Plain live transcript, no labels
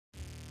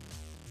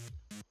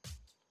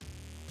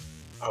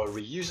Our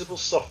reusable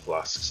soft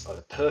flasks are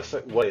the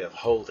perfect way of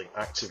holding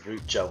Active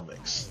Root gel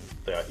mix.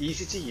 They are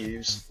easy to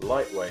use,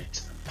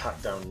 lightweight and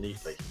packed down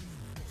neatly.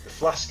 The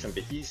flask can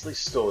be easily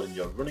stored in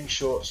your running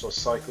shorts or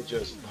cycle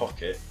jersey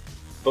pocket,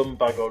 bum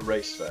bag or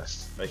race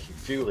vest, making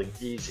fueling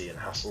easy and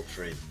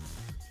hassle-free.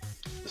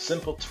 The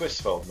simple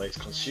twist valve makes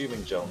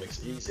consuming gel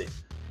mix easy,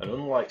 and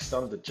unlike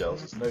standard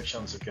gels, there's no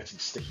chance of getting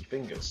sticky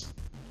fingers.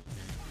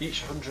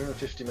 Each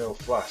 150ml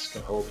flask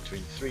can hold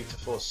between 3 to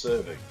 4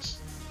 servings,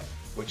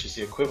 which is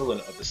the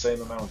equivalent of the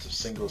same amount of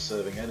single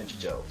serving energy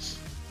gels.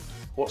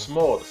 What's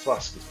more, the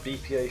flask is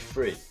BPA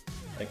free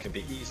and can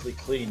be easily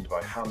cleaned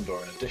by hand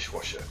or in a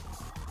dishwasher.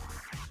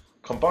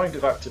 Combined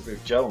with Active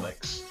Root gel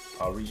mix,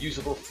 our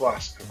reusable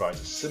flask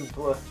provides a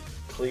simpler,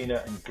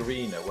 cleaner and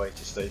greener way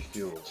to stay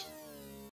fueled.